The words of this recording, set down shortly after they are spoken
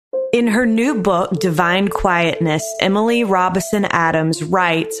In her new book, Divine Quietness, Emily Robison Adams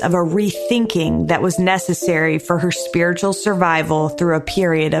writes of a rethinking that was necessary for her spiritual survival through a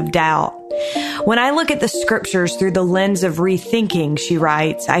period of doubt. When I look at the scriptures through the lens of rethinking, she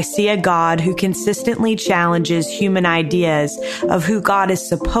writes, I see a God who consistently challenges human ideas of who God is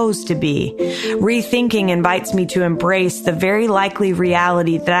supposed to be. Rethinking invites me to embrace the very likely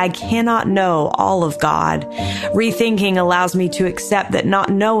reality that I cannot know all of God. Rethinking allows me to accept that not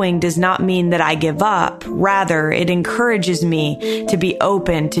knowing does not mean that I give up. Rather, it encourages me to be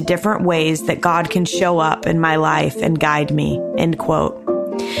open to different ways that God can show up in my life and guide me. End quote.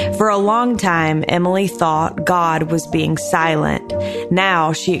 For a long time, Emily thought God was being silent.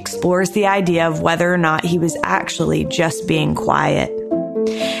 Now she explores the idea of whether or not he was actually just being quiet.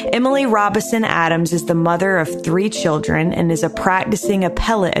 Emily Robison Adams is the mother of 3 children and is a practicing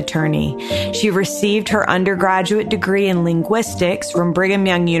appellate attorney. She received her undergraduate degree in linguistics from Brigham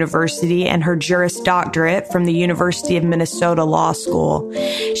Young University and her Juris Doctorate from the University of Minnesota Law School.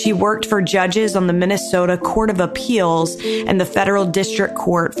 She worked for judges on the Minnesota Court of Appeals and the Federal District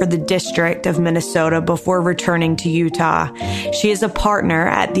Court for the District of Minnesota before returning to Utah. She is a partner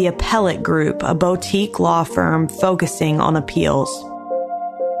at the Appellate Group, a boutique law firm focusing on appeals.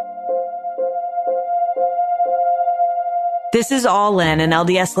 This is All In, an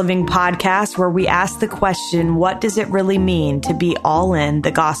LDS Living podcast where we ask the question, what does it really mean to be all in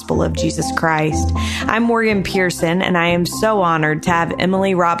the gospel of Jesus Christ? I'm Morgan Pearson, and I am so honored to have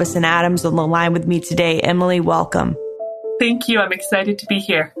Emily Robison Adams on the line with me today. Emily, welcome. Thank you. I'm excited to be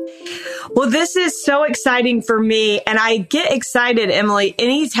here. Well, this is so exciting for me. And I get excited, Emily,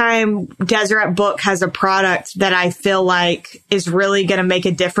 anytime Deseret Book has a product that I feel like is really going to make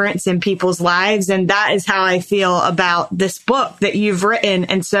a difference in people's lives. And that is how I feel about this book that you've written.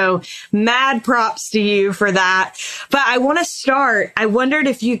 And so mad props to you for that. But I want to start. I wondered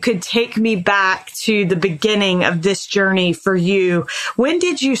if you could take me back to the beginning of this journey for you. When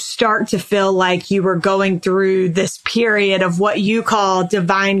did you start to feel like you were going through this period of what you call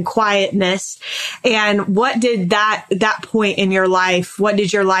divine quietness? And what did that point in your life, what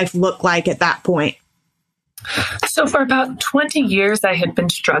did your life look like at that point? So for about 20 years, I had been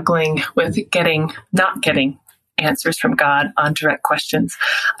struggling with not getting answers from God on direct questions.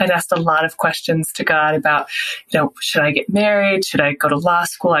 I'd asked a lot of questions to God about, should I get married? Should I go to law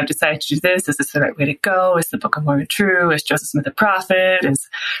school? I've decided to do this. Is this the right way to go? Is the Book of Mormon true? Is Joseph Smith a prophet? Is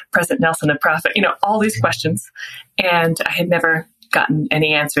President Nelson a prophet? All these questions. And I had never gotten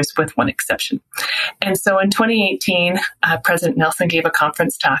any answers with one exception. And so in 2018, President Nelson gave a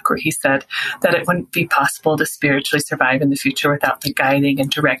conference talk where he said that it wouldn't be possible to spiritually survive in the future without the guiding and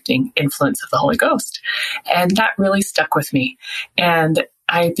directing influence of the Holy Ghost. And that really stuck with me. And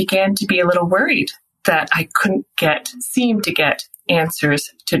I began to be a little worried that I couldn't seem to get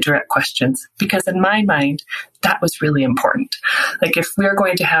answers to direct questions, because in my mind, that was really important. Like, if we're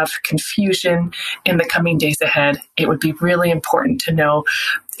going to have confusion in the coming days ahead, it would be really important to know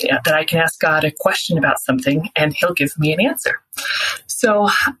that I can ask God a question about something and he'll give me an answer. So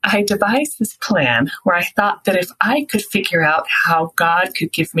I devised this plan where I thought that if I could figure out how God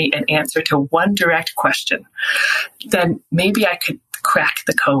could give me an answer to one direct question, then maybe I could crack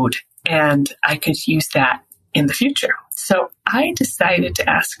the code and I could use that in the future. So I decided to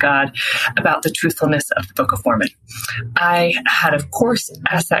ask God about the truthfulness of the Book of Mormon. I had, of course,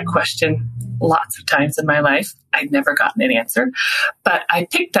 asked that question lots of times in my life. I'd never gotten an answer, but I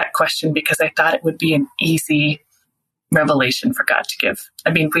picked that question because I thought it would be an easy revelation for God to give. I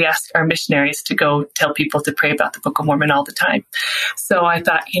mean, we ask our missionaries to go tell people to pray about the Book of Mormon all the time. So I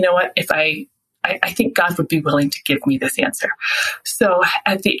thought, you know what, if I think God would be willing to give me this answer. So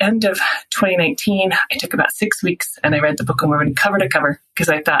at the end of 2019, I took about 6 weeks and I read the Book of Mormon cover to cover because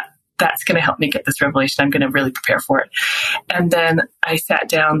I thought that's going to help me get this revelation. I'm going to really prepare for it. And then I sat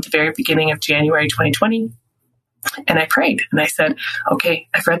down at the very beginning of January 2020 and I prayed and I said, okay,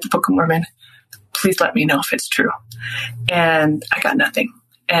 I've read the Book of Mormon. Please let me know if it's true. And I got nothing.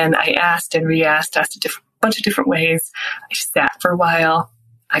 And I asked and asked a bunch of different ways. I just sat for a while.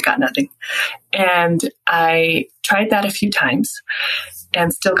 I got nothing. And I tried that a few times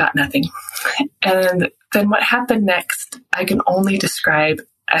and still got nothing. And then what happened next, I can only describe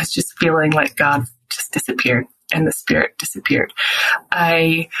as just feeling like God just disappeared and the Spirit disappeared.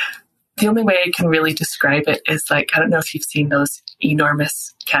 The only way I can really describe it is like, I don't know if you've seen those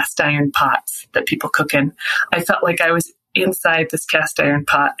enormous cast iron pots that people cook in. I felt like I was inside this cast iron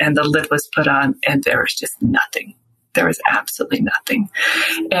pot and the lid was put on and there was just nothing. There was absolutely nothing.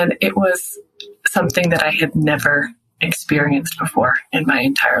 And it was something that I had never experienced before in my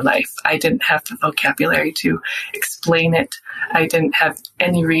entire life. I didn't have the vocabulary to explain it. I didn't have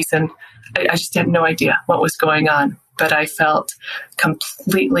any reason. I just had no idea what was going on, but I felt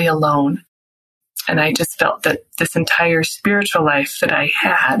completely alone. And I just felt that this entire spiritual life that I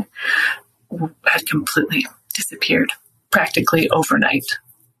had completely disappeared practically overnight.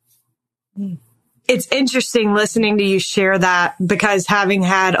 It's interesting listening to you share that, because having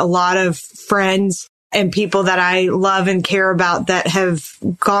had a lot of friends and people that I love and care about that have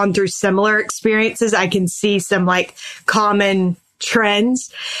gone through similar experiences, I can see some like common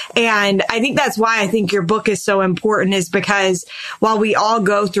trends. And I think that's why I think your book is so important, is because while we all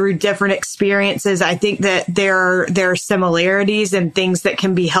go through different experiences, I think that there are similarities and things that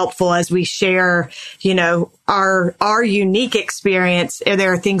can be helpful as we share, our unique experience. And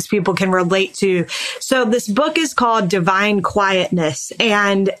there are things people can relate to. So this book is called Divine Quietness.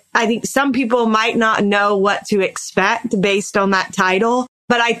 And I think some people might not know what to expect based on that title,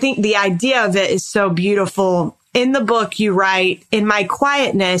 but I think the idea of it is so beautiful. In the book, you write, "In my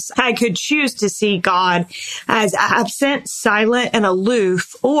quietness, I could choose to see God as absent, silent, and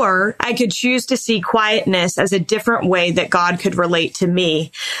aloof, or I could choose to see quietness as a different way that God could relate to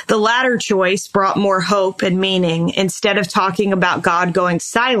me. The latter choice brought more hope and meaning. Instead of talking about God going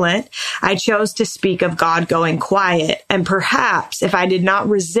silent, I chose to speak of God going quiet. And perhaps if I did not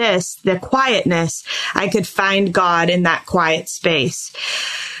resist the quietness, I could find God in that quiet space."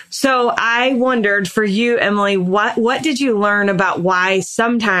 So I wondered for you, Emily, what did you learn about why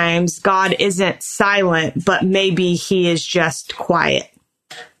sometimes God isn't silent, but maybe he is just quiet?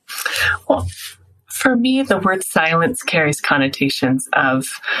 Well, for me, the word silence carries connotations of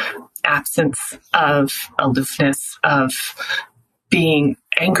absence, of aloofness, of being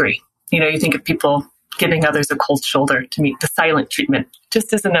angry. You think of people giving others a cold shoulder. To me, the silent treatment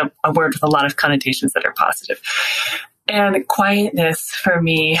just isn't a word with a lot of connotations that are positive. And quietness for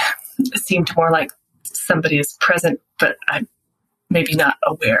me seemed more like somebody is present, but I'm maybe not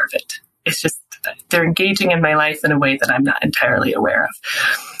aware of it. It's just they're engaging in my life in a way that I'm not entirely aware of.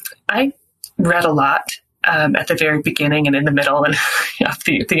 I read a lot at the very beginning and in the middle and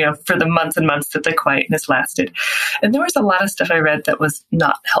for the months and months that the quietness lasted. And there was a lot of stuff I read that was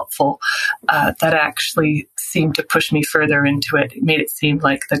not helpful, that actually seemed to push me further into it. It made it seem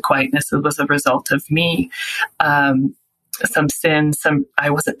like the quietness was a result of me, some sin, I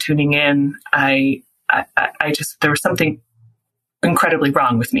wasn't tuning in. I just, there was something incredibly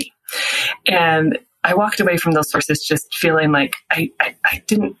wrong with me. And I walked away from those sources just feeling like I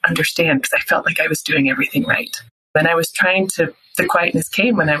didn't understand, because I felt like I was doing everything right. And the quietness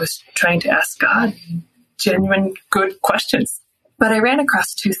came when I was trying to ask God genuine, good questions. But I ran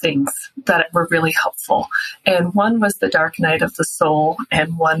across two things that were really helpful. And one was the dark night of the soul,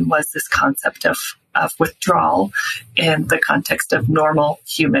 and one was this concept of withdrawal in the context of normal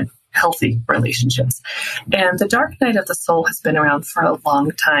human healthy relationships. And the dark night of the soul has been around for a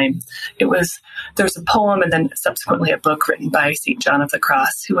long time. There's a poem and then subsequently a book written by St. John of the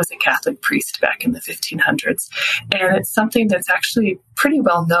Cross, who was a Catholic priest back in the 1500s. And it's something that's actually pretty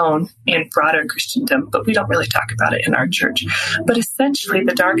well known in broader Christendom, but we don't really talk about it in our church. But essentially,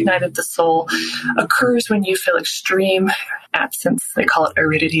 the dark night of the soul occurs when you feel extreme absence. They call it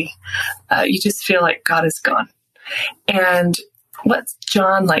aridity. You just feel like God is gone. And what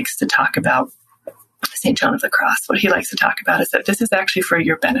John likes to talk about, St. John of the Cross, what he likes to talk about is that this is actually for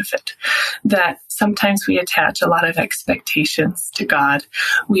your benefit, that sometimes we attach a lot of expectations to God.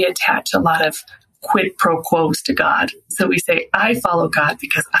 We attach a lot of quid pro quos to God. So we say, I follow God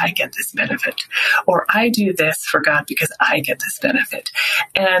because I get this benefit, or I do this for God because I get this benefit.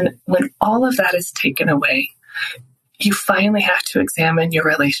 And when all of that is taken away, you finally have to examine your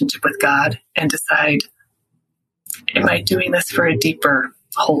relationship with God and decide, am I doing this for a deeper,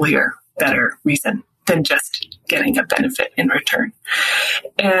 holier, better reason than just getting a benefit in return?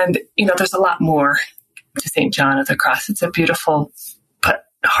 And, there's a lot more to St. John of the Cross. It's a beautiful but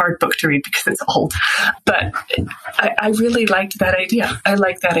hard book to read because it's old. But I really liked that idea. I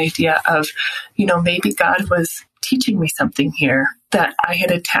like that idea of, maybe God was teaching me something here, that I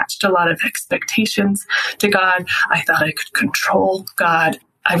had attached a lot of expectations to God. I thought I could control God.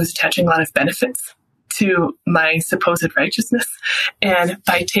 I was attaching a lot of benefits to my supposed righteousness. And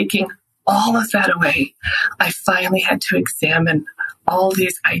by taking all of that away, I finally had to examine all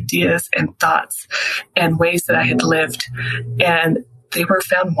these ideas and thoughts and ways that I had lived, and they were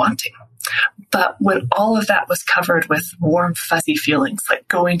found wanting. But when all of that was covered with warm, fuzzy feelings, like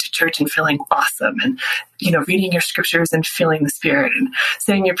going to church and feeling awesome and, reading your scriptures and feeling the Spirit and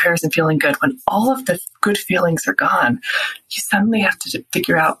saying your prayers and feeling good, when all of the good feelings are gone, you suddenly have to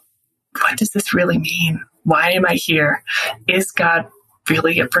figure out, what does this really mean? Why am I here? Is God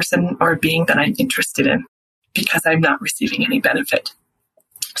really a person or a being that I'm interested in? Because I'm not receiving any benefit.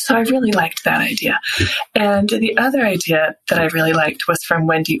 So I really liked that idea. And the other idea that I really liked was from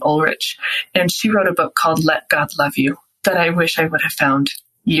Wendy Ulrich. And she wrote a book called Let God Love You that I wish I would have found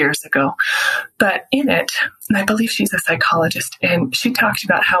years ago. But in it, and I believe she's a psychologist, and she talked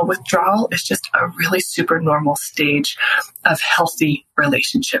about how withdrawal is just a really super normal stage of healthy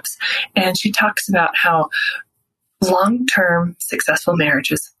relationships. And she talks about how long-term successful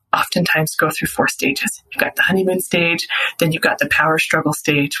marriages oftentimes go through 4 stages. You've got the honeymoon stage, then you've got the power struggle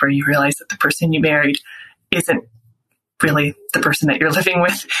stage where you realize that the person you married isn't really the person that you're living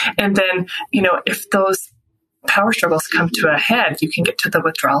with. And then, if those power struggles come to a head, you can get to the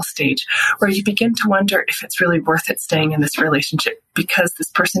withdrawal stage where you begin to wonder if it's really worth it staying in this relationship because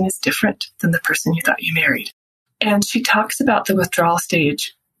this person is different than the person you thought you married. And she talks about the withdrawal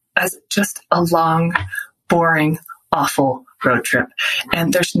stage as just a long, boring, awful road trip.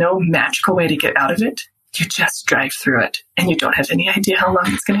 And there's no magical way to get out of it. You just drive through it and you don't have any idea how long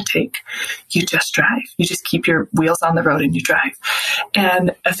it's going to take. You just drive. You just keep your wheels on the road and you drive.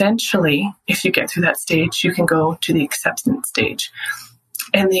 And eventually, if you get through that stage, you can go to the acceptance stage.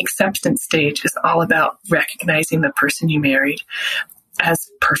 And the acceptance stage is all about recognizing the person you married as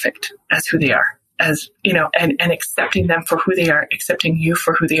perfect, as who they are. And accepting them for who they are, accepting you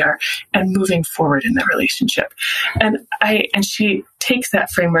for who they are, and moving forward in the relationship. And she takes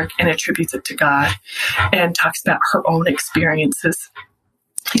that framework and attributes it to God and talks about her own experiences,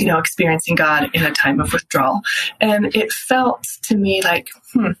 experiencing God in a time of withdrawal. And it felt to me like,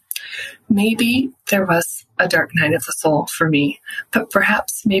 maybe there was a dark night of the soul for me, but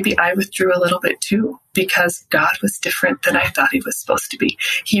perhaps maybe I withdrew a little bit too, because God was different than I thought he was supposed to be.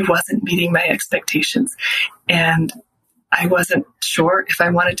 He wasn't meeting my expectations, and I wasn't sure if I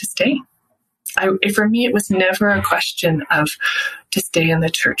wanted to stay. For me, it was never a question of to stay in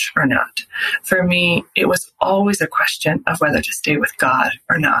the church or not. For me, it was always a question of whether to stay with God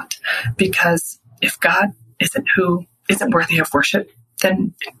or not, because if God isn't worthy of worship,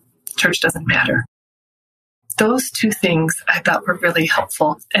 then church doesn't matter. Those 2 things I thought were really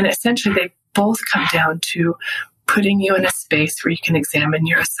helpful. And essentially, they both come down to putting you in a space where you can examine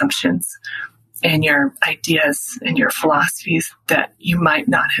your assumptions and your ideas and your philosophies that you might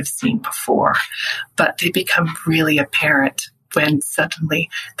not have seen before, but they become really apparent when suddenly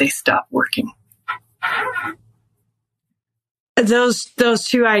they stop working. Those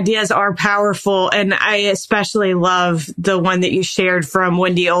 2 ideas are powerful, and I especially love the one that you shared from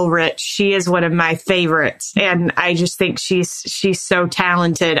Wendy Ulrich. She is one of my favorites, and I just think she's so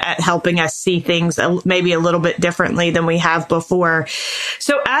talented at helping us see things maybe a little bit differently than we have before.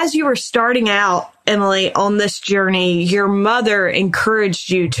 So as you were starting out, Emily, on this journey, your mother encouraged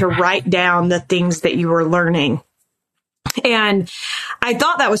you to write down the things that you were learning. And I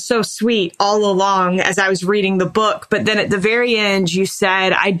thought that was so sweet all along as I was reading the book. But then at the very end, you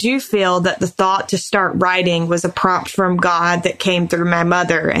said, I do feel that the thought to start writing was a prompt from God that came through my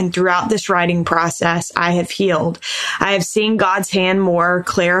mother. And throughout this writing process, I have healed. I have seen God's hand more,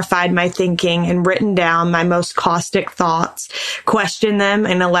 clarified my thinking, and written down my most caustic thoughts, questioned them,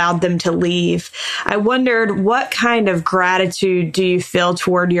 and allowed them to leave. I wondered, what kind of gratitude do you feel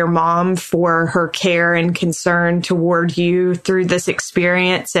toward your mom for her care and concern toward you through this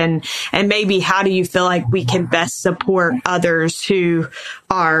experience, and maybe how do you feel like we can best support others who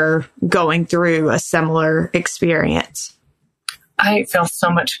are going through a similar experience? I feel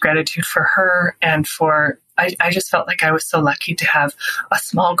so much gratitude for her, and I just felt like I was so lucky to have a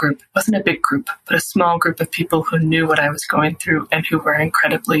small group. It wasn't a big group, but a small group of people who knew what I was going through and who were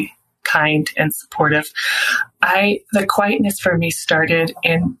incredibly kind and supportive. The quietness for me started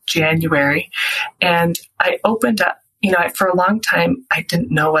in January, and I opened up. For a long time, I didn't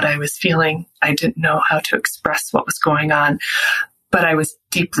know what I was feeling. I didn't know how to express what was going on, but I was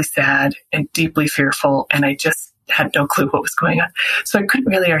deeply sad and deeply fearful, and I just had no clue what was going on. So I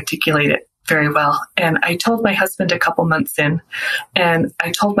couldn't really articulate it very well. And I told my husband a couple months in, and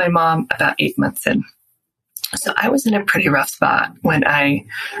I told my mom about 8 months in. So I was in a pretty rough spot when I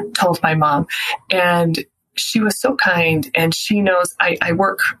told my mom, and she was so kind, and she knows I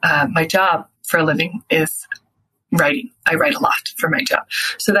work, my job for a living is writing. I write a lot for my job.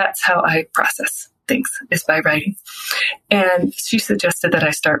 So that's how I process things, is by writing. And she suggested that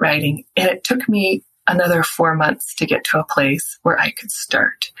I start writing. And it took me another 4 months to get to a place where I could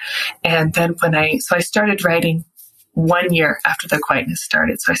start. And then I started writing 1 year after the quietness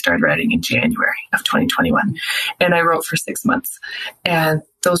started. So I started writing in January of 2021. And I wrote for 6 months. And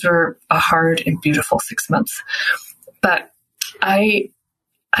those were a hard and beautiful 6 months. But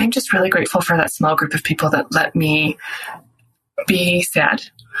I'm just really grateful for that small group of people that let me be sad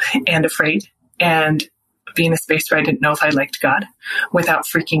and afraid and be in a space where I didn't know if I liked God without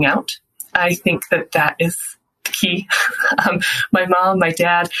freaking out. I think that is key. My mom, my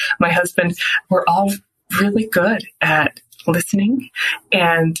dad, my husband were all really good at listening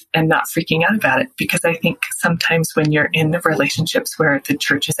and not freaking out about it, because I think sometimes when you're in the relationships where the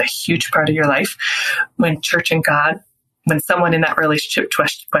church is a huge part of your life, when church and God, when someone in that relationship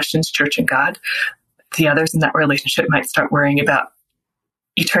questions church and God, the others in that relationship might start worrying about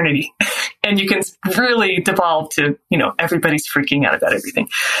eternity. And you can really devolve to, everybody's freaking out about everything.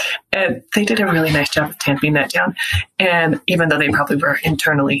 And they did a really nice job of tamping that down. And even though they probably were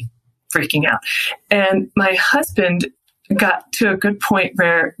internally freaking out. And my husband got to a good point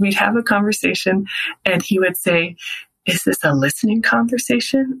where we'd have a conversation and he would say, is this a listening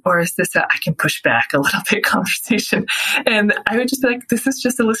conversation, or is this I can push back a little bit conversation? And I would just be like, this is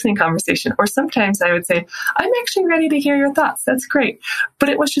just a listening conversation. Or sometimes I would say, I'm actually ready to hear your thoughts. That's great. But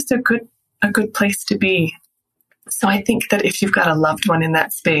it was just a good place to be. So I think that if you've got a loved one in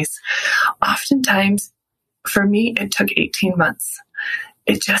that space, oftentimes for me, it took 18 months.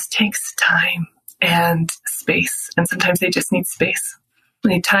 It just takes time and space. And sometimes they just need space.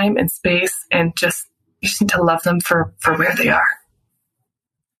 They need time and space, and you just need to love them for where they are.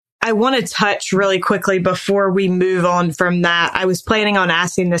 I want to touch really quickly before we move on from that. I was planning on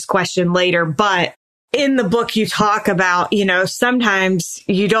asking this question later, but in the book you talk about, sometimes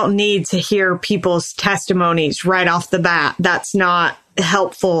you don't need to hear people's testimonies right off the bat. That's not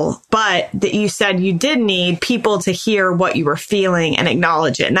helpful, but that you said you did need people to hear what you were feeling and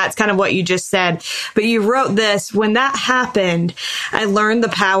acknowledge it. And that's kind of what you just said. But you wrote this: when that happened, I learned the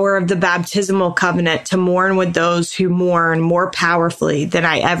power of the baptismal covenant to mourn with those who mourn more powerfully than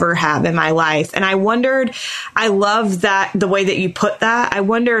I ever have in my life. And I wondered, I love that, the way that you put that. I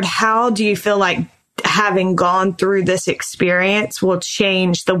wondered, how do you feel like having gone through this experience will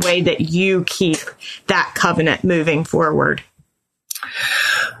change the way that you keep that covenant moving forward?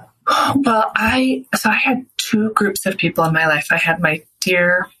 Well, I had two groups of people in my life. I had my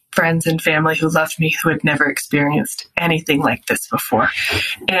dear friends and family who loved me, who had never experienced anything like this before.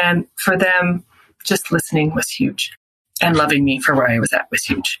 And for them, just listening was huge, and loving me for where I was at was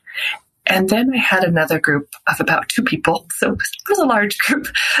huge. And then I had another group of about 2 people. So it was a large group.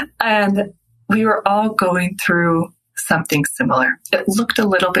 And we were all going through something similar. It looked a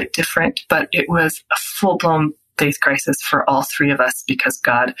little bit different, but it was a full-blown faith crisis for all 3 of us, because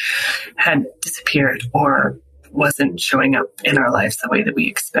God had disappeared or wasn't showing up in our lives the way that we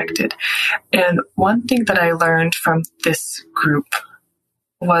expected. And one thing that I learned from this group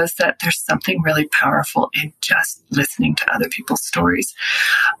was that there's something really powerful in just listening to other people's stories.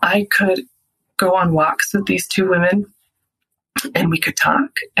 I could go on walks with these 2 women, and we could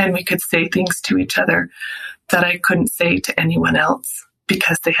talk and we could say things to each other that I couldn't say to anyone else,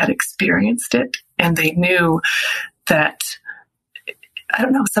 because they had experienced it and they knew that, I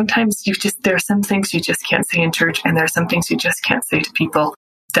don't know, sometimes there are some things you just can't say in church, and there are some things you just can't say to people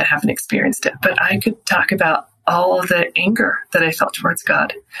that haven't experienced it. But I could talk about all of the anger that I felt towards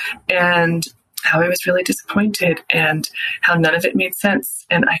God, and how I was really disappointed, and how none of it made sense.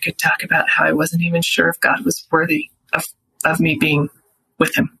 And I could talk about how I wasn't even sure if God was worthy of me being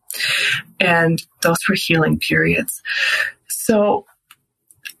with him. And those were healing periods. So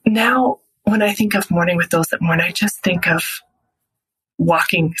now when I think of mourning with those that mourn, I just think of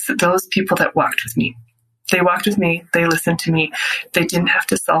walking. So those people that walked with me, they walked with me, they listened to me. They didn't have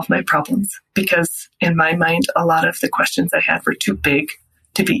to solve my problems, because in my mind, a lot of the questions I had were too big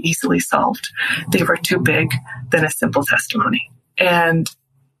to be easily solved. They were too big than a simple testimony. And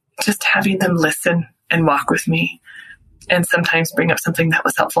just having them listen and walk with me, and sometimes bring up something that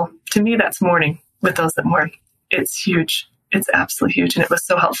was helpful. To me, that's mourning with those that mourn. It's huge. It's absolutely huge. And it was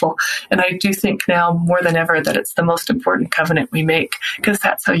so helpful. And I do think now more than ever that it's the most important covenant we make, because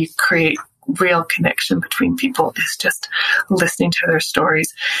that's how you create real connection between people, is just listening to their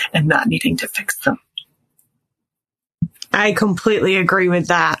stories and not needing to fix them. I completely agree with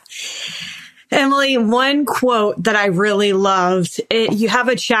that. Emily, one quote that I really loved, you have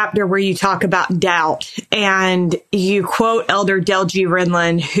a chapter where you talk about doubt, and you quote Elder Dale G.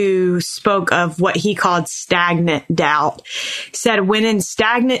 Renlund, who spoke of what he called stagnant doubt. Said, when in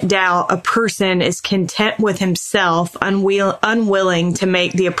stagnant doubt, a person is content with himself, unwilling to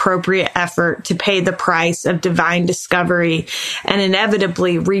make the appropriate effort to pay the price of divine discovery, and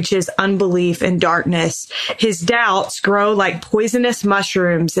inevitably reaches unbelief and darkness. His doubts grow like poisonous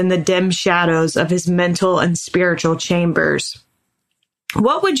mushrooms in the dim shadows of his mental and spiritual chambers.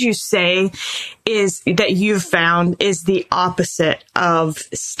 What would you say is that you've found is the opposite of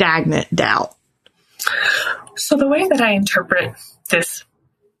stagnant doubt? So the way that I interpret this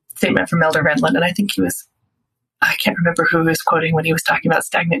statement from Elder Redland, and I think I can't remember who he was quoting when he was talking about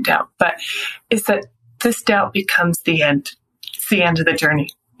stagnant doubt, but is that this doubt becomes the end. It's the end of the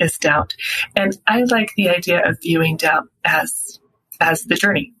journey is doubt. And I like the idea of viewing doubt as the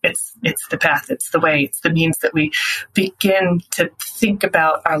journey. It's the path, it's the way, it's the means that we begin to think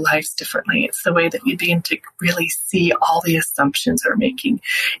about our lives differently. It's the way that we begin to really see all the assumptions we're making.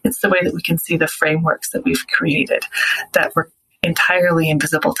 It's the way that we can see the frameworks that we've created that were entirely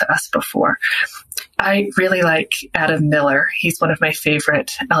invisible to us before. I really like Adam Miller. He's one of my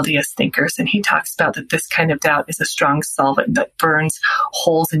favorite LDS thinkers, and he talks about that this kind of doubt is a strong solvent that burns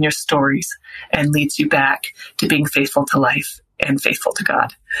holes in your stories and leads you back to being faithful to life and faithful to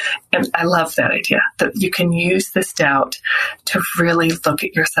God. And I love that idea that you can use this doubt to really look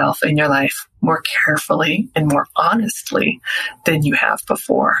at yourself and your life more carefully and more honestly than you have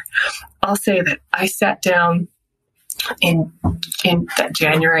before. I'll say that I sat down in that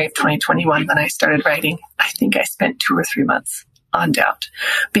January of 2021 when I started writing. I think I spent 2 or 3 months on doubt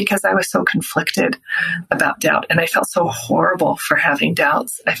because I was so conflicted about doubt, and I felt so horrible for having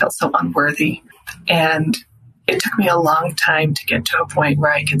doubts. I felt so unworthy, and it took me a long time to get to a point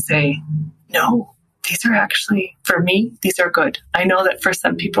where I can say, no, these are actually, for me, these are good. I know that for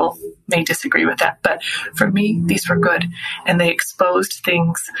some people may disagree with that, but for me, these were good. And they exposed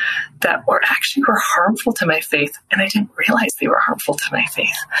things that were harmful to my faith. And I didn't realize they were harmful to my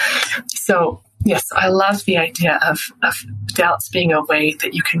faith. So yes, I love the idea of doubts being a way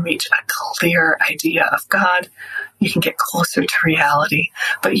that you can reach a clear idea of God. You can get closer to reality,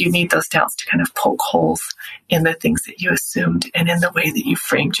 but you need those doubts to kind of poke holes in the things that you assumed and in the way that you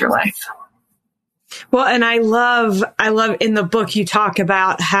framed your life. Well, and I love in the book, you talk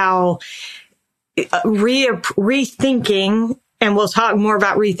about how rethinking, and we'll talk more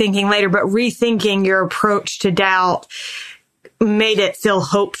about rethinking later, but rethinking your approach to doubt made it feel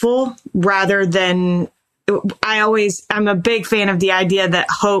hopeful rather than, I'm a big fan of the idea that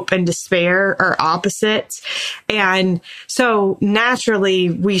hope and despair are opposites. And so naturally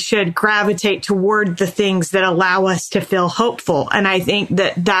we should gravitate toward the things that allow us to feel hopeful. And I think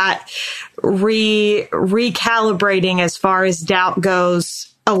that recalibrating as far as doubt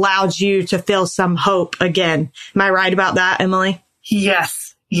goes allowed you to feel some hope again. Am I right about that, Emily? Yes.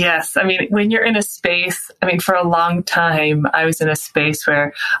 I mean, when you're in a space, for a long time, I was in a space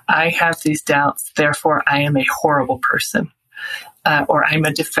where I have these doubts, therefore I am a horrible person, or I'm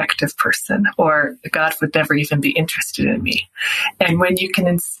a defective person, or God would never even be interested in me. And when you can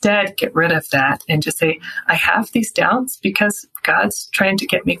instead get rid of that and just say, I have these doubts because God's trying to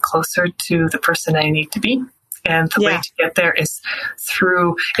get me closer to the person I need to be. And the way to get there is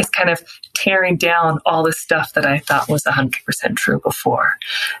kind of tearing down all the stuff that I thought was 100% true before.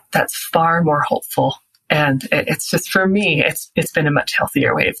 That's far more hopeful. And it's just, for me, it's been a much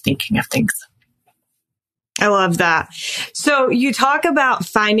healthier way of thinking of things. I love that. So you talk about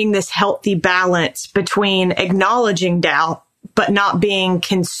finding this healthy balance between acknowledging doubt, but not being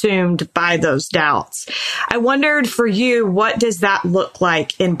consumed by those doubts. I wondered for you, what does that look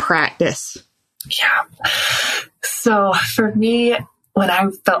like in practice? Yeah. So for me, when I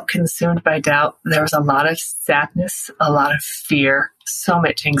felt consumed by doubt, there was a lot of sadness, a lot of fear, so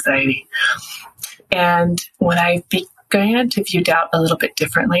much anxiety. And when I began to view doubt a little bit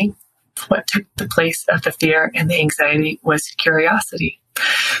differently, what took the place of the fear and the anxiety was curiosity.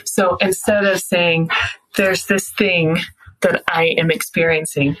 So instead of saying, there's this thing that I am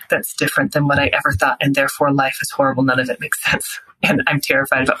experiencing that's different than what I ever thought, and therefore life is horrible, none of it makes sense, and I'm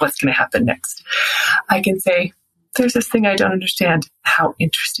terrified about what's going to happen next, I can say, there's this thing I don't understand. How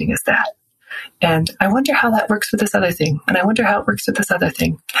interesting is that? And I wonder how that works with this other thing. And I wonder how it works with this other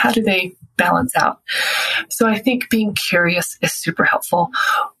thing. How do they balance out? So I think being curious is super helpful.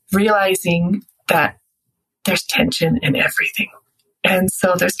 Realizing that there's tension in everything. And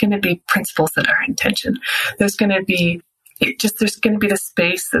so there's going to be principles that are in tension. There's going to be the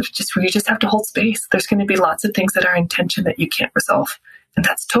space of just where you just have to hold space. There's going to be lots of things that are in tension that you can't resolve. And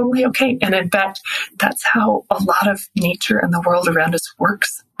that's totally okay. And in fact, that's how a lot of nature and the world around us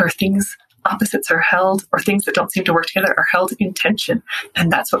works, or things, opposites are held, or things that don't seem to work together are held in tension. And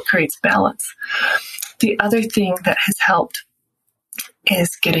that's what creates balance. The other thing that has helped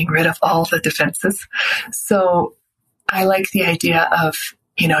is getting rid of all the defenses. So I like the idea of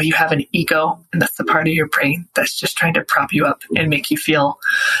you have an ego, and that's the part of your brain that's just trying to prop you up and make you feel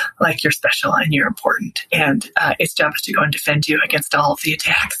like you're special and you're important. And its job is to go and defend you against all of the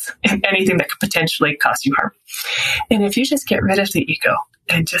attacks and anything that could potentially cause you harm. And if you just get rid of the ego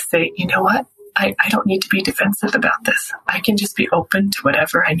and just say, you know what, I don't need to be defensive about this. I can just be open to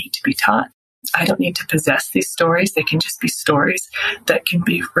whatever I need to be taught. I don't need to possess these stories. They can just be stories that can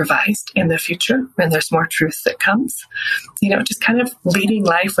be revised in the future when there's more truth that comes. Just kind of leading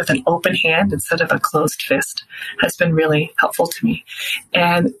life with an open hand instead of a closed fist has been really helpful to me.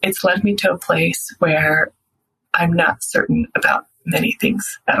 And it's led me to a place where I'm not certain about many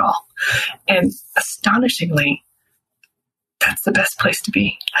things at all. And astonishingly, that's the best place to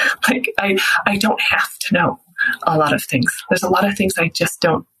be. I don't have to know a lot of things. There's a lot of things I just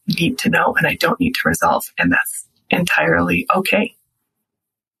don't need to know and I don't need to resolve. And that's entirely okay.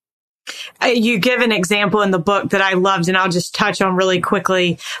 You give an example in the book that I loved, and I'll just touch on really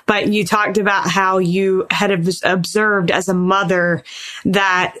quickly. But you talked about how you had observed as a mother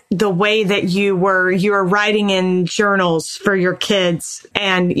that the way that you were writing in journals for your kids,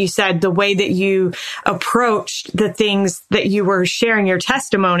 and you said the way that you approached the things that you were sharing your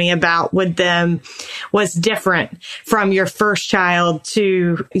testimony about with them was different from your first child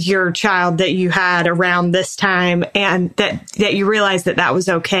to your child that you had around this time, and that you realized that was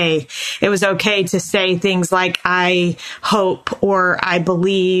okay. It was okay to say things like, I hope, or I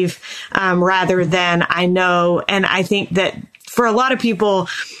believe, rather than I know. And I think that for a lot of people,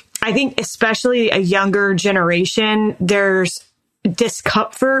 I think especially a younger generation, there's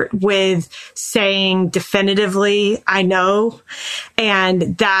discomfort with saying definitively, I know.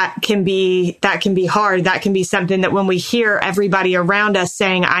 And that can be hard. That can be something that when we hear everybody around us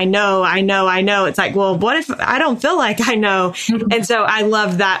saying, I know, it's like, well, what if I don't feel like I know? And so I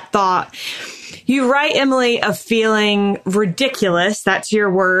love that thought. You write, Emily, of feeling ridiculous. That's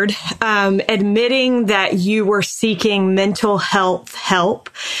your word. Admitting that you were seeking mental health help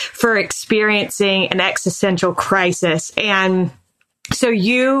for experiencing an existential crisis. And so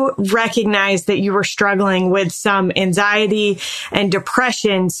you recognized that you were struggling with some anxiety and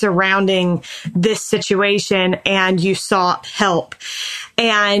depression surrounding this situation, and you sought help.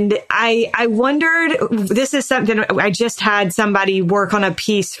 And I wondered, this is something, I just had somebody work on a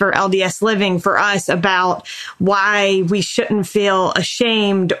piece for LDS Living for us about why we shouldn't feel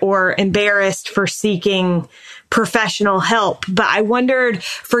ashamed or embarrassed for seeking professional help. But I wondered,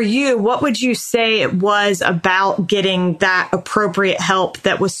 for you, what would you say it was about getting that appropriate help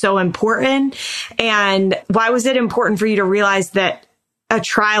that was so important? And why was it important for you to realize that a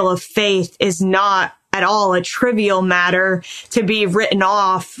trial of faith is not at all a trivial matter to be written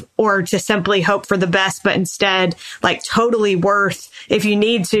off or to simply hope for the best, but instead like totally worth, if you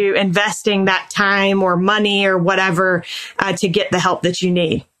need to, investing that time or money or whatever to get the help that you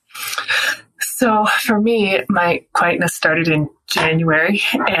need? So for me, my quietness started in January,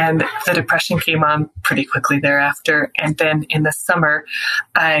 and the depression came on pretty quickly thereafter. And then in the summer,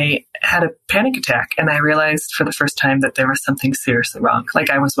 I had a panic attack, and I realized for the first time that there was something seriously wrong.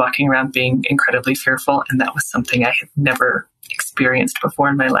 Like I was walking around being incredibly fearful, and that was something I had never experienced before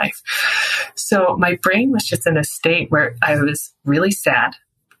in my life. So my brain was just in a state where I was really sad,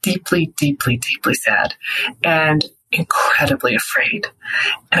 deeply, deeply, deeply sad, and incredibly afraid.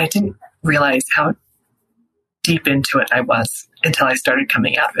 And I didn't realize how deep into it I was until I started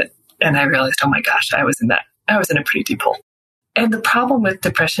coming out of it. And I realized, oh my gosh, I was in a pretty deep hole. And the problem with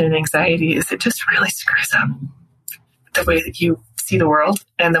depression and anxiety is it just really screws up the way that you see the world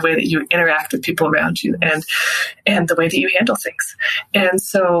and the way that you interact with people around you and the way that you handle things. And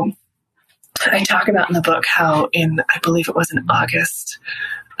so I talk about in the book how I believe it was in August,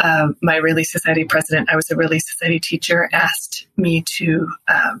 my Relief Society president, I was a Relief Society teacher, asked me to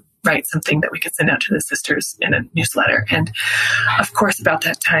write something that we could send out to the sisters in a newsletter. And of course, about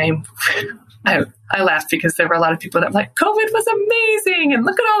that time, I laughed because there were a lot of people that were like, COVID was amazing. And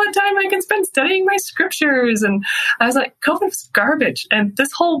look at all the time I can spend studying my scriptures. And I was like, COVID was garbage. And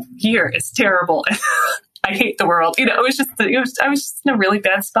this whole year is terrible. I hate the world. I was just in a really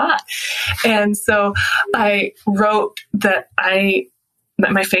bad spot. And so I wrote that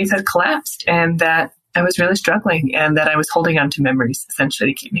my faith had collapsed and that I was really struggling and that I was holding on to memories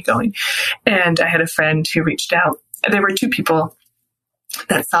essentially to keep me going. And I had a friend who reached out. There were two people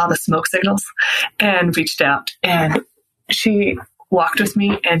that saw the smoke signals and reached out, and she walked with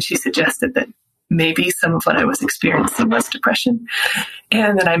me and she suggested that maybe some of what I was experiencing was depression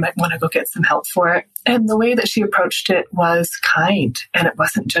and that I might want to go get some help for it. And the way that she approached it was kind and it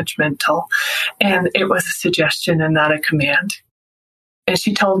wasn't judgmental, and it was a suggestion and not a command. And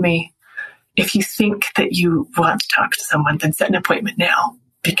she told me, if you think that you want to talk to someone, then set an appointment now.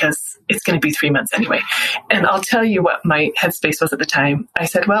 because it's going to be 3 months anyway. And I'll tell you what my headspace was at the time. I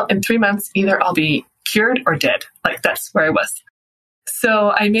said, well, in 3 months, either I'll be cured or dead. Like, that's where I was.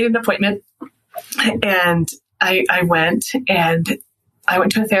 So I made an appointment, and I went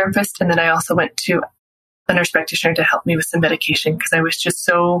to a therapist, and then I also went to a nurse practitioner to help me with some medication, because I was just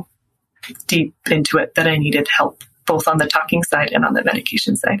so deep into it that I needed help, both on the talking side and on the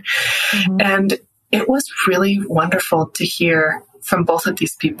medication side. Mm-hmm. And it was really wonderful to hear from both of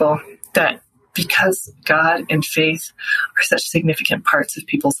these people that because God and faith are such significant parts of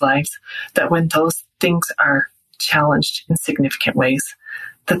people's lives, that when those things are challenged in significant ways,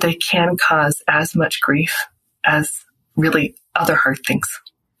 that they can cause as much grief as really other hard things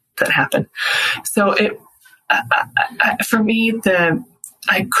that happen. So for me,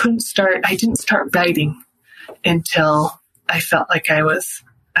 I didn't start writing until I felt like I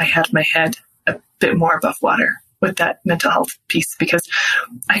had my head a bit more above water with that mental health piece, because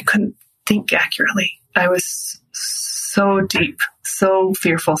I couldn't think accurately. I was so deep, so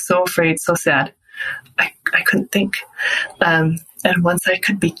fearful, so afraid, so sad. I couldn't think. And once I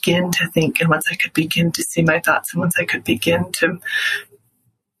could begin to think, and once I could begin to see my thoughts, and once I could begin to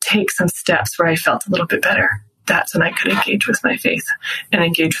take some steps where I felt a little bit better, that's when I could engage with my faith and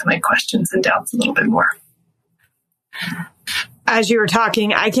engage with my questions and doubts a little bit more. As you were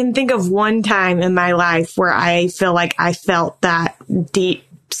talking, I can think of one time in my life where I feel like I felt that deep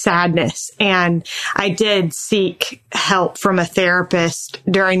sadness, and I did seek help from a therapist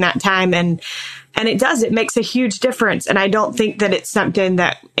during that time. And it makes a huge difference. And I don't think that it's something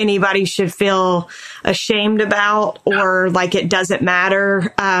that anybody should feel ashamed about or like it doesn't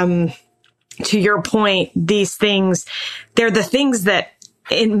matter. To your point, these things, they're the things that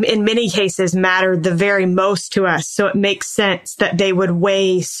in many cases matter the very most to us. So it makes sense that they would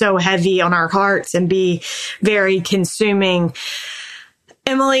weigh so heavy on our hearts and be very consuming.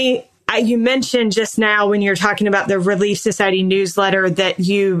 Emily, you mentioned just now when you're talking about the Relief Society newsletter that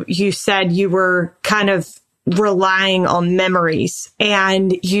you said you were kind of relying on memories.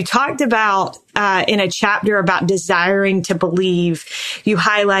 And you talked about in a chapter about desiring to believe, you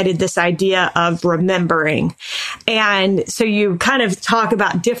highlighted this idea of remembering. And so you kind of talk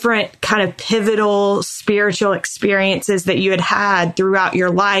about different kind of pivotal spiritual experiences that you had throughout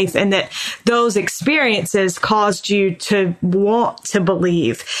your life, and that those experiences caused you to want to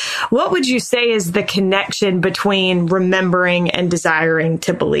believe. What would you say is the connection between remembering and desiring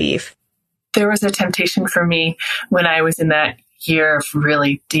to believe? There was a temptation for me when I was in that year of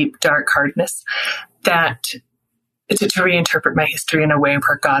really deep, dark hardness, that to reinterpret my history in a way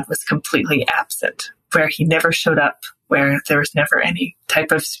where God was completely absent, where he never showed up, where there was never any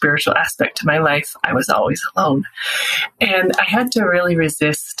type of spiritual aspect to my life. I was always alone. And I had to really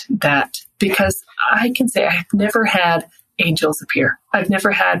resist that, because I can say I've never had angels appear. I've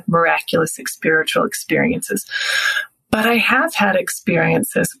never had miraculous spiritual experiences. But I have had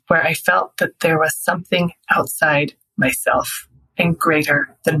experiences where I felt that there was something outside myself and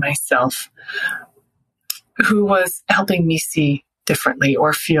greater than myself who was helping me see differently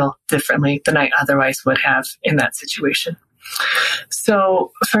or feel differently than I otherwise would have in that situation.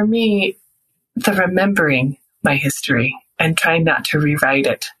 So for me, the remembering my history and trying not to rewrite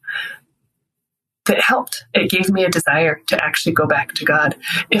it, that helped. It gave me a desire to actually go back to God.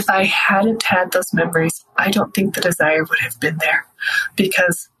 If I hadn't had those memories, I don't think the desire would have been there.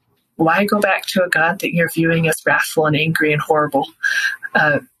 Because why go back to a God that you're viewing as wrathful and angry and horrible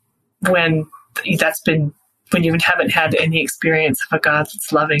when you haven't had any experience of a God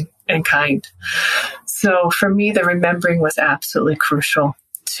that's loving and kind? So for me, the remembering was absolutely crucial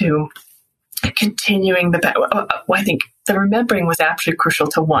to continuing I think the remembering was actually crucial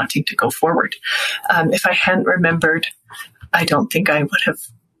to wanting to go forward. If I hadn't remembered, I don't think I would have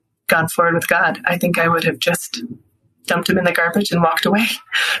gone forward with God. I think I would have just dumped him in the garbage and walked away,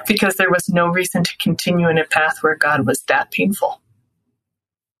 because there was no reason to continue in a path where God was that painful.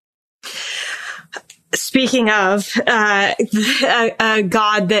 Speaking of a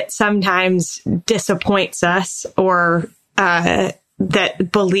God that sometimes disappoints us, or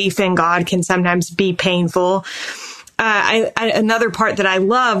that belief in God can sometimes be painful. Another part that I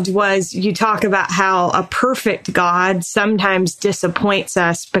loved was you talk about how a perfect God sometimes disappoints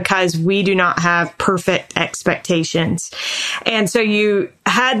us because we do not have perfect expectations. And so you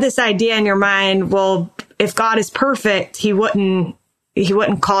had this idea in your mind, well, if God is perfect, he wouldn't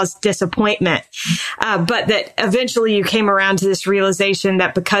cause disappointment. But that eventually you came around to this realization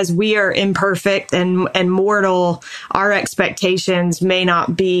that because we are imperfect and mortal, our expectations may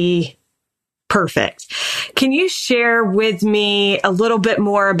not be perfect. Can you share with me a little bit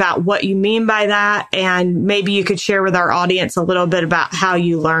more about what you mean by that? And maybe you could share with our audience a little bit about how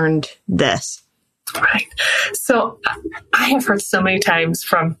you learned this. Right. So I have heard so many times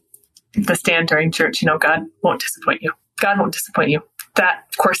from the stand during church, God won't disappoint you. God won't disappoint you. That,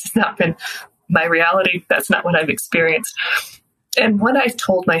 of course, has not been my reality. That's not what I've experienced. And what I've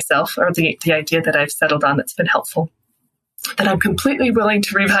told myself, or the idea that I've settled on that's been helpful, that I'm completely willing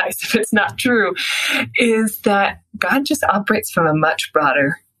to revise if it's not true, is that God just operates from a much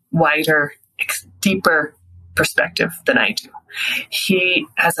broader, wider, deeper perspective than I do. He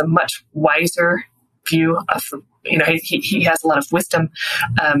has a much wiser view of, he has a lot of wisdom.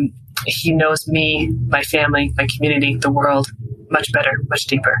 He knows me, my family, my community, the world much better, much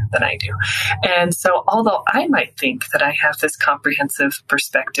deeper than I do. And so although I might think that I have this comprehensive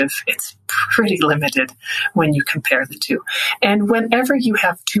perspective, it's pretty limited when you compare the two. And whenever you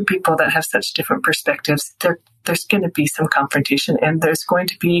have two people that have such different perspectives, there's going to be some confrontation, and there's going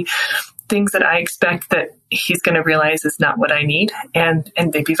to be things that I expect that he's going to realize is not what I need, and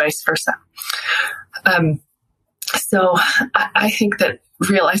maybe vice versa. So I think that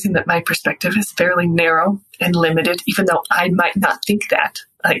realizing that my perspective is fairly narrow and limited, even though I might not think that.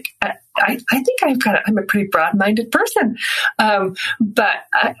 Like, I think I'm a pretty broad-minded person. But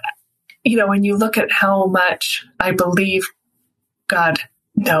when you look at how much I believe God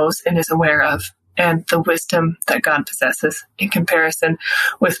knows and is aware of, and the wisdom that God possesses in comparison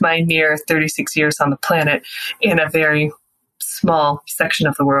with my mere 36 years on the planet in a very small section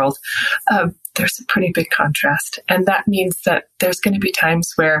of the world, there's a pretty big contrast. And that means that there's going to be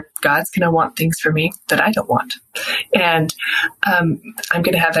times where God's going to want things for me that I don't want. And I'm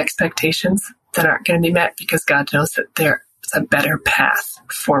going to have expectations that aren't going to be met because God knows that there's a better path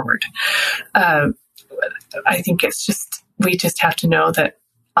forward. I think we just have to know that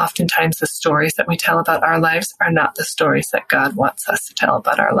oftentimes the stories that we tell about our lives are not the stories that God wants us to tell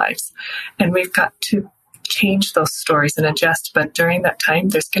about our lives. And we've got to change those stories and adjust. But during that time,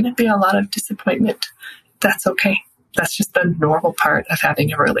 there's going to be a lot of disappointment. That's okay. That's just the normal part of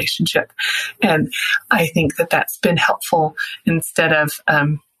having a relationship. And I think that that's been helpful instead of,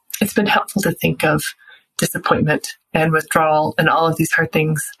 it's been helpful to think of disappointment and withdrawal and all of these hard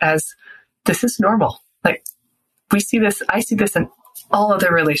things as this is normal. Like, I see this in all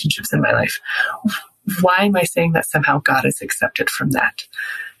other relationships in my life. Why am I saying that somehow God is accepted from that?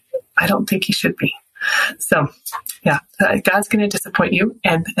 I don't think he should be. So, yeah, God's going to disappoint you,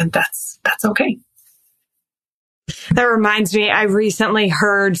 and that's okay. That reminds me, I recently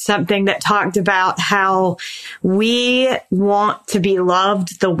heard something that talked about how we want to be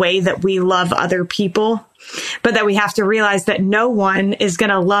loved the way that we love other people, but that we have to realize that no one is going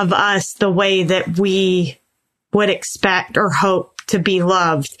to love us the way that we would expect or hope to be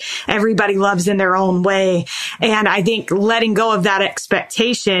loved. Everybody loves in their own way. And I think letting go of that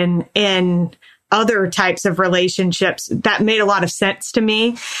expectation in other types of relationships, that made a lot of sense to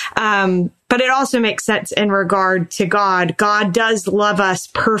me. But it also makes sense in regard to God. God does love us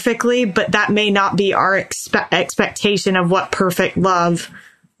perfectly, but that may not be our expectation of what perfect love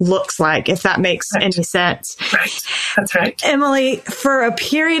looks like, if that makes any sense. Right. That's right. Emily, for a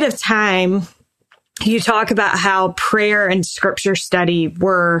period of time, you talk about how prayer and scripture study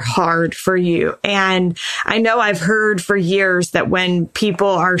were hard for you. And I know I've heard for years that when people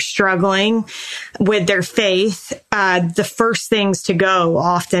are struggling with their faith, the first things to go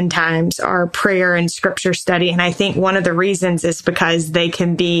oftentimes are prayer and scripture study. And I think one of the reasons is because they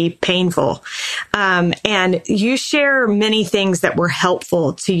can be painful. And you share many things that were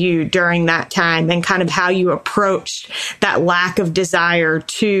helpful to you during that time and kind of how you approached that lack of desire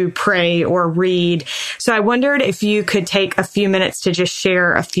to pray or read. So I wondered if you could take a few minutes to just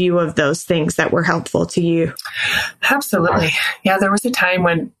share a few of those things that were helpful to you. Absolutely. Yeah, there was a time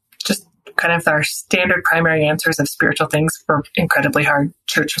when just kind of our standard primary answers of spiritual things were incredibly hard.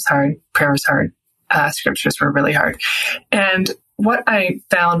 Church was hard. Prayer was hard. Scriptures were really hard. And what I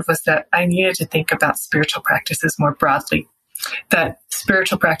found was that I needed to think about spiritual practices more broadly. That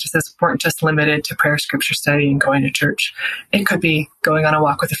spiritual practices weren't just limited to prayer, scripture study, and going to church. It could be going on a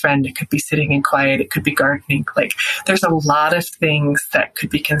walk with a friend. It could be sitting in quiet. It could be gardening. Like, there's a lot of things that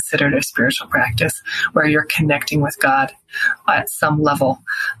could be considered a spiritual practice where you're connecting with God at some level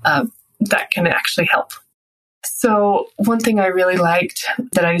that can actually help. So one thing I really liked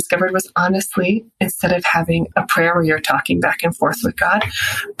that I discovered was, honestly, instead of having a prayer where you're talking back and forth with God,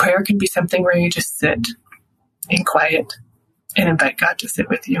 prayer can be something where you just sit in quiet and invite God to sit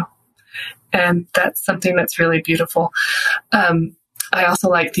with you. And that's something that's really beautiful. I also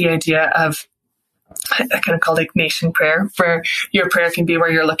like the idea of I kind of called Ignatian prayer, where your prayer can be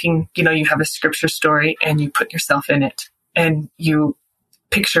where you're looking, you have a scripture story and you put yourself in it and you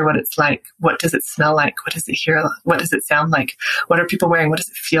picture what it's like. What does it smell like? What does it hear? What does it sound like? What are people wearing? What does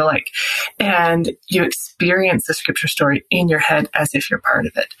it feel like? And you experience the scripture story in your head as if you're part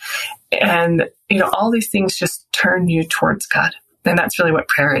of it. And, all these things just turn you towards God. And that's really what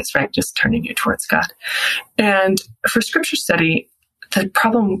prayer is, right? Just turning you towards God. And for scripture study, the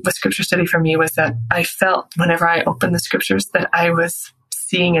problem with scripture study for me was that I felt whenever I opened the scriptures that I was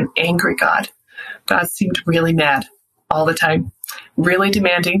seeing an angry God. God seemed really mad all the time, really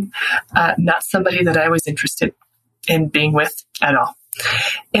demanding, not somebody that I was interested in being with at all.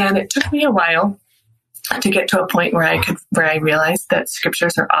 And it took me a while to get to a point where I realized that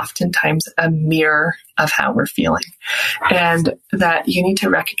scriptures are oftentimes a mirror of how we're feeling, and that you need to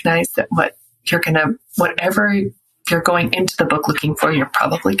recognize that whatever you're going into the book looking for, you're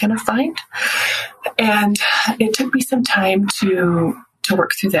probably going to find. And it took me some time to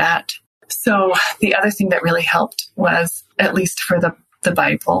work through that. So the other thing that really helped was, at least for the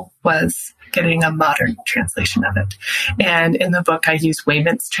Bible, was getting a modern translation of it. And in the book, I use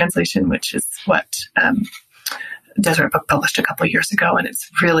Wayman's translation, which is what Deseret Book published a couple of years ago. And it's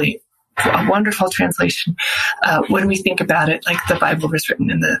really a wonderful translation. When we think about it, like the Bible was written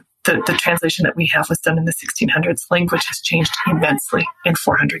in the translation that we have was done in the 1600s. Language has changed immensely in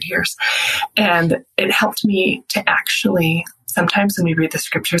 400 years. And it helped me to actually, sometimes when we read the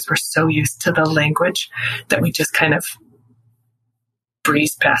scriptures, we're so used to the language that we just kind of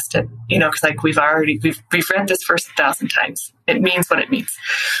breeze past it, because we've read this verse 1,000 times. It means what it means.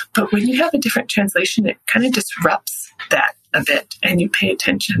 But when you have a different translation, it kind of disrupts that a bit and you pay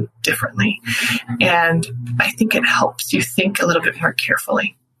attention differently. And I think it helps you think a little bit more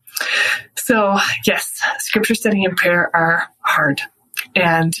carefully. So yes, scripture study and prayer are hard.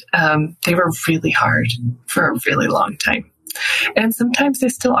 And they were really hard for a really long time. And sometimes they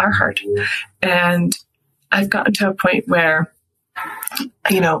still are hard. And I've gotten to a point where,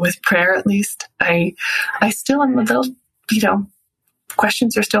 with prayer at least, I still am a little,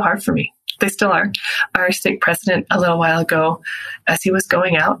 questions are still hard for me. They still are. Our stake president a little while ago, as he was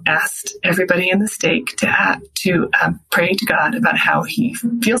going out, asked everybody in the stake to pray to God about how he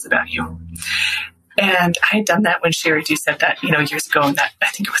feels about you. And I had done that when Sherry Dew said that, years ago, and that I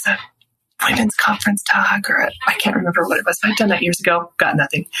think it was a women's conference talk, or I can't remember what it was. I'd done that years ago, got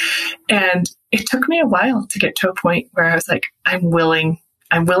nothing. And it took me a while to get to a point where I was like, I'm willing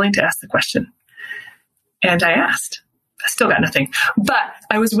to ask the question. And I asked. I still got nothing, but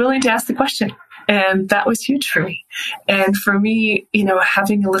I was willing to ask the question. And that was huge for me. And for me,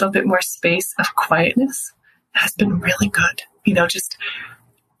 having a little bit more space of quietness has been really good. Just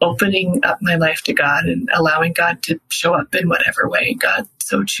opening up my life to God and allowing God to show up in whatever way God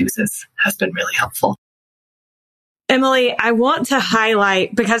so chooses has been really helpful. Emily, I want to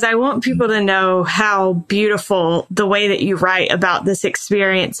highlight, because I want people to know how beautiful the way that you write about this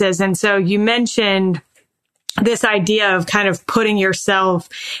experience is. And so you mentioned this idea of kind of putting yourself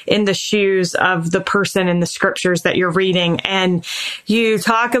in the shoes of the person in the scriptures that you're reading. And you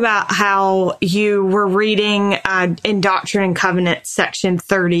talk about how you were reading in Doctrine and Covenants, section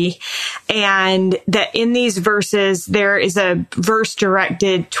 30, and that in these verses, there is a verse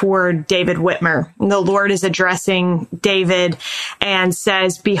directed toward David Whitmer. The Lord is addressing David and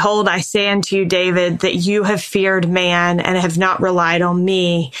says, "Behold, I say unto you, David, that you have feared man and have not relied on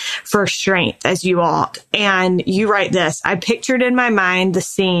me for strength as you ought." And you write this: "I pictured in my mind the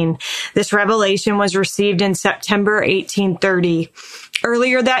scene. This revelation was received in September 1830.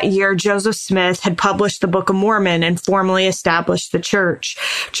 Earlier that year, Joseph Smith had published the Book of Mormon and formally established the church.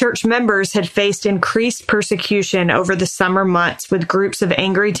 Church members had faced increased persecution over the summer months, with groups of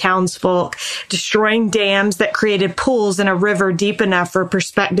angry townsfolk destroying dams that created pools in a river deep enough for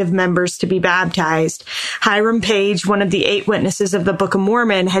prospective members to be baptized. Hiram Page, one of the 8 witnesses of the Book of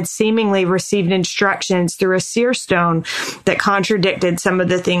Mormon, had seemingly received instructions through a seer stone that contradicted some of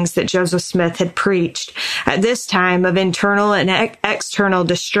the things that Joseph Smith had preached. At this time of internal and external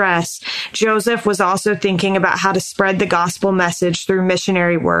distress, Joseph was also thinking about how to spread the gospel message through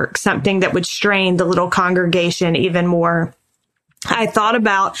missionary work, something that would strain the little congregation even more. I thought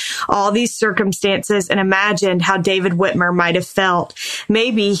about all these circumstances and imagined how David Whitmer might have felt.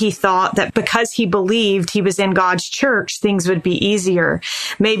 Maybe he thought that because he believed he was in God's church, things would be easier.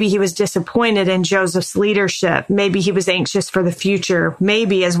 Maybe he was disappointed in Joseph's leadership. Maybe he was anxious for the future.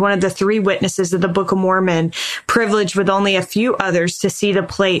 Maybe, as one of the 3 witnesses of the Book of Mormon, privileged with only a few others to see the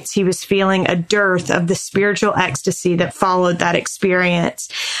plates, he was feeling a dearth of the spiritual ecstasy that followed that experience.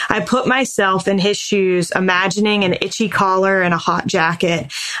 I put myself in his shoes, imagining an itchy collar and a hot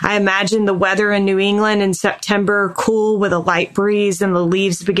jacket. I imagine the weather in New England in September, cool with a light breeze and the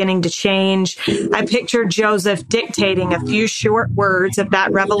leaves beginning to change. I pictured Joseph dictating a few short words of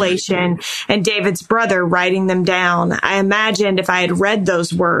that revelation and David's brother writing them down. I imagined if I had read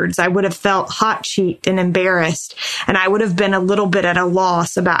those words, I would have felt hot-cheeked and embarrassed, and I would have been a little bit at a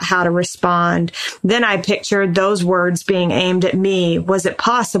loss about how to respond. Then I pictured those words being aimed at me. Was it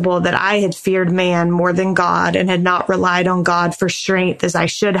possible that I had feared man more than God and had not relied on God for strength as I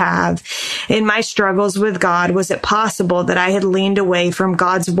should have? In my struggles with God, was it possible that I had leaned away from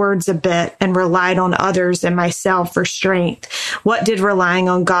God's words a bit and relied on others and myself for strength? What did relying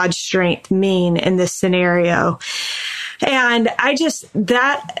on God's strength mean in this scenario? And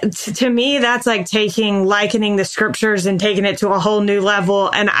to me, that's like likening the scriptures and taking it to a whole new level.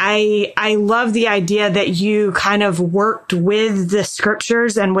 And I love the idea that you kind of worked with the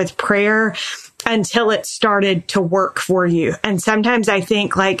scriptures and with prayer until it started to work for you. And sometimes I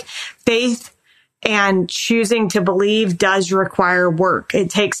think like faith and choosing to believe does require work. It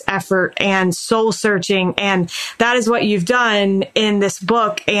takes effort and soul searching. And that is what you've done in this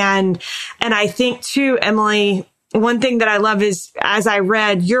book. And I think too, Emily, one thing that I love is, as I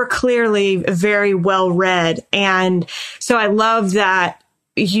read, you're clearly very well read. And so I love that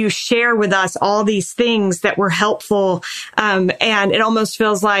you share with us all these things that were helpful. And it almost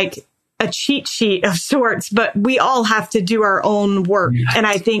feels like a cheat sheet of sorts, but we all have to do our own work. And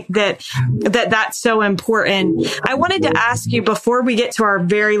I think that's so important. I wanted to ask you before we get to our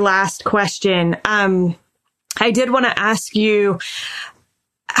very last question. I did want to ask you,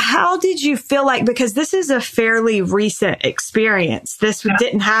 how did you feel like, because this is a fairly recent experience. This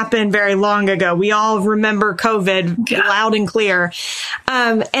didn't happen very long ago. We all remember COVID loud and clear.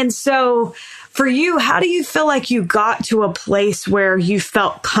 And so for you, how do you feel like you got to a place where you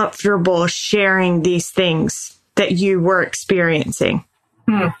felt comfortable sharing these things that you were experiencing?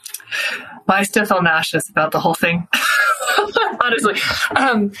 Well, I still feel nauseous about the whole thing, honestly.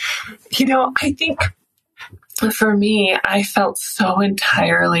 I think for me, I felt so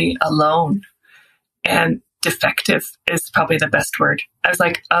entirely alone, and defective is probably the best word. I was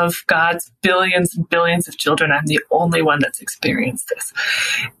like, of God's billions and billions of children, I'm the only one that's experienced this.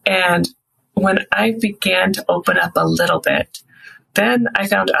 And when I began to open up a little bit, then I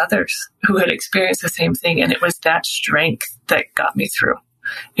found others who had experienced the same thing. And it was that strength that got me through.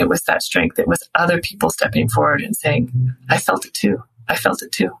 It was that strength. It was other people stepping forward and saying, I felt it too. I felt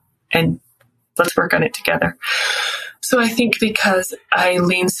it too. And let's work on it together. So I think because I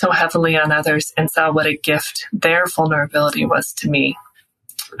leaned so heavily on others and saw what a gift their vulnerability was to me,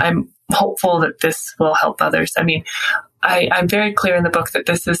 I'm hopeful that this will help others. I mean, I'm very clear in the book that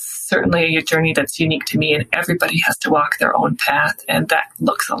this is certainly a journey that's unique to me, and everybody has to walk their own path, and that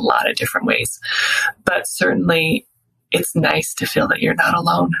looks a lot of different ways. But certainly it's nice to feel that you're not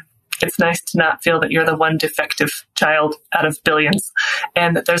alone. It's nice to not feel that you're the one defective child out of billions,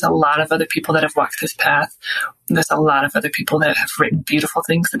 and that there's a lot of other people that have walked this path. And there's a lot of other people that have written beautiful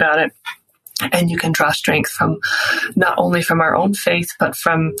things about it. And you can draw strength from not only from our own faith, but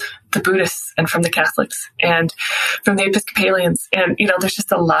from the Buddhists and from the Catholics and from the Episcopalians. And, there's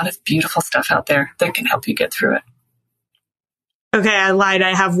just a lot of beautiful stuff out there that can help you get through it. Okay, I lied.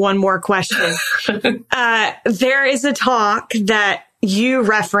 I have one more question. There is a talk that you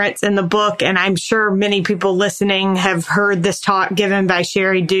reference in the book, and I'm sure many people listening have heard this talk given by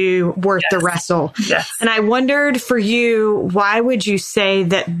Sherry Dew, Worth the Wrestle. Yes. And I wondered for you, why would you say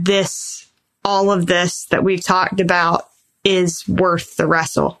that all of this that we've talked about is worth the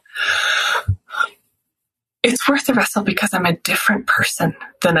wrestle? It's worth the wrestle because I'm a different person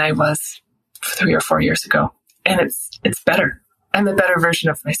than I was 3 or 4 years ago. And it's better. I'm a better version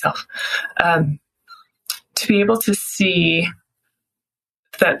of myself. To be able to see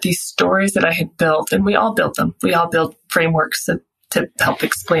that these stories that I had built, and we all build them. We all build frameworks to help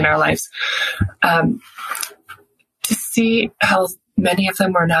explain our lives. To see how many of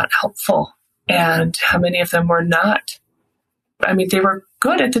them were not helpful and how many of them were not. I mean, they were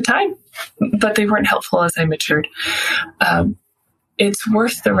good at the time, but they weren't helpful as I matured. It's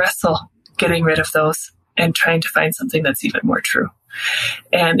worth the wrestle getting rid of those and trying to find something that's even more true.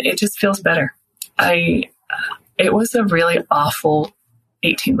 And it just feels better. It was a really awful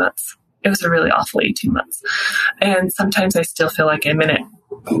 18 months. It was a really awful 18 months. And sometimes I still feel like I'm in it.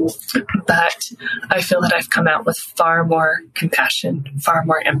 But I feel that I've come out with far more compassion, far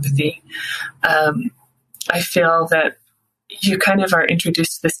more empathy. I feel that you kind of are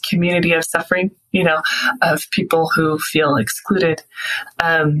introduced to this community of suffering, of people who feel excluded,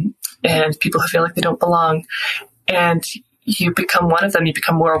 and people who feel like they don't belong. And you become one of them, you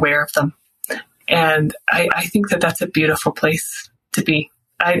become more aware of them. And I think that that's a beautiful place to be.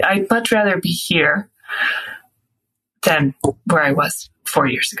 I'd much rather be here than where I was 4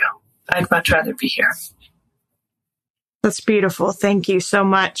 years ago. I'd much rather be here. That's beautiful. Thank you so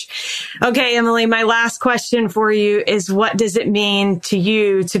much. Okay, Emily, my last question for you is, what does it mean to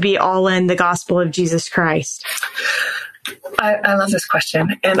you to be all in the gospel of Jesus Christ? I love this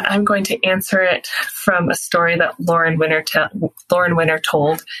question, and I'm going to answer it from a story that Lauren Winter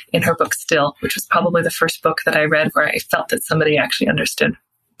told in her book Still, which was probably the first book that I read where I felt that somebody actually understood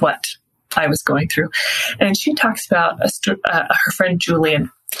what I was going through. And she talks about her friend Julian.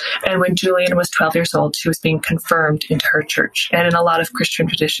 And when Julian was 12 years old, she was being confirmed into her church. And in a lot of Christian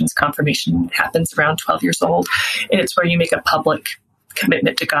traditions, confirmation happens around 12 years old. And it's where you make a public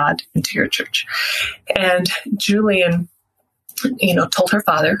commitment to God and to your church. And Julian, told her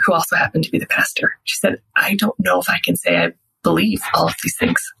father, who also happened to be the pastor, she said, I don't know if I can say I believe all of these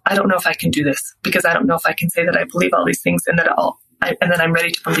things. I don't know if I can do this, because I don't know if I can say that I believe all these things and that I'm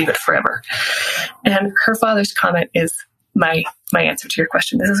ready to believe it forever. And her father's comment is my answer to your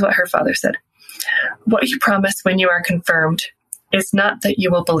question. This is what her father said. What you promise when you are confirmed is not that you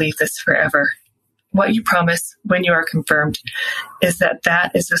will believe this forever. What you promise when you are confirmed is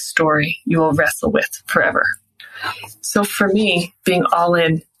that is a story you will wrestle with forever. So for me, being all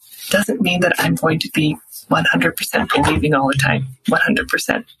in doesn't mean that I'm going to be 100% believing all the time,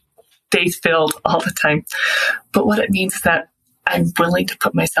 100% faith-filled all the time. But what it means is that I'm willing to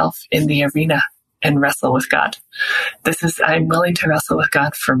put myself in the arena and wrestle with God. I'm willing to wrestle with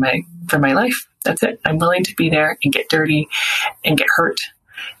God for my life. That's it. I'm willing to be there and get dirty and get hurt.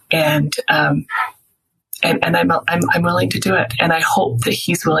 And I'm willing to do it. And I hope that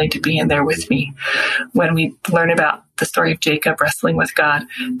he's willing to be in there with me. When we learn about the story of Jacob wrestling with God,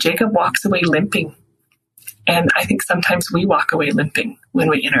 Jacob walks away limping. And I think sometimes we walk away limping when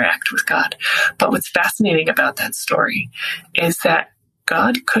we interact with God. But what's fascinating about that story is that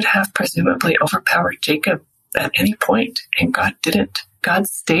God could have presumably overpowered Jacob at any point, and God didn't. God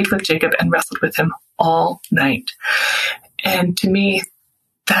stayed with Jacob and wrestled with him all night. And to me,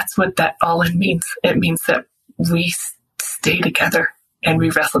 that's what that all in means. It means that we stay together and we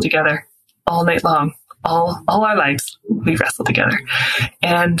wrestle together all night long. All our lives, we wrestle together.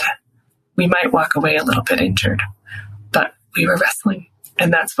 And we might walk away a little bit injured, but we were wrestling,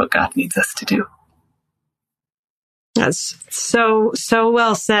 and that's what God needs us to do. That's so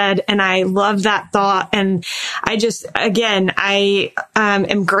well said. And I love that thought. And I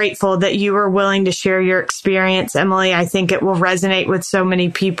am grateful that you were willing to share your experience, Emily. I think it will resonate with so many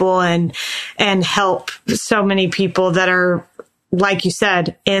people and help so many people that are, like you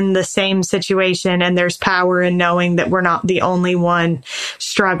said, in the same situation. And there's power in knowing that we're not the only one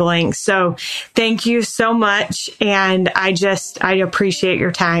struggling. So thank you so much. And I appreciate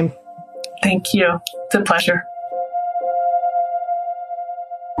your time. Thank you. It's a pleasure.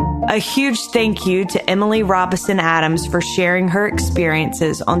 A huge thank you to Emily Robison Adams for sharing her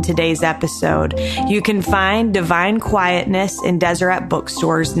experiences on today's episode. You can find Divine Quietness in Deseret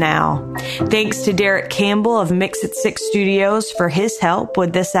bookstores now. Thanks to Derek Campbell of Mix It 6 Studios for his help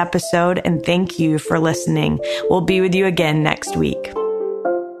with this episode, and thank you for listening. We'll be with you again next week.